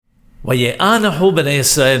ויענו בני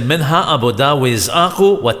ישראל מן העבודה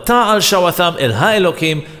ויזעקו ותעל שוועתם אל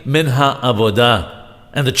האלוקים מן העבודה.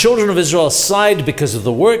 And the children of Israel sighed because of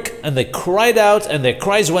the work, and they cried out, and their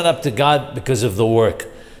cries went up to God because of the work.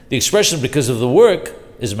 The expression because of the work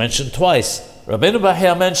is mentioned twice. Rabbeinu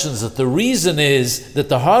Bahya mentions that the reason is that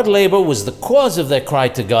the hard labor was the cause of their cry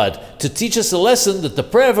to God, to teach us a lesson that the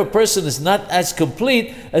prayer of a person is not as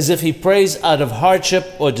complete as if he prays out of hardship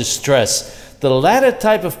or distress. The latter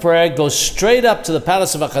type of prayer goes straight up to the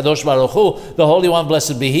palace of HaKadosh Baruch Hu, the Holy One,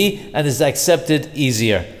 blessed be He, and is accepted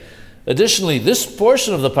easier. Additionally, this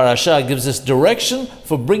portion of the parasha gives us direction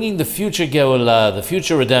for bringing the future Geulah, the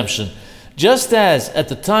future redemption. Just as at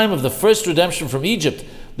the time of the first redemption from Egypt,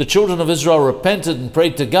 the children of Israel repented and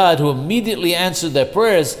prayed to God, who immediately answered their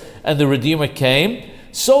prayers, and the Redeemer came,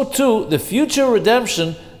 so too the future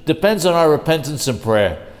redemption depends on our repentance and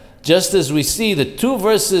prayer. Just as we see the 2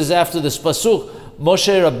 verses after this pasuk,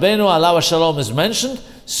 Moshe Rabbeinu alav shalom is mentioned,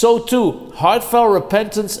 so too heartfelt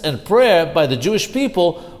repentance and prayer by the Jewish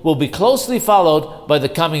people will be closely followed by the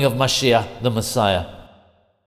coming of Mashiach, the Messiah.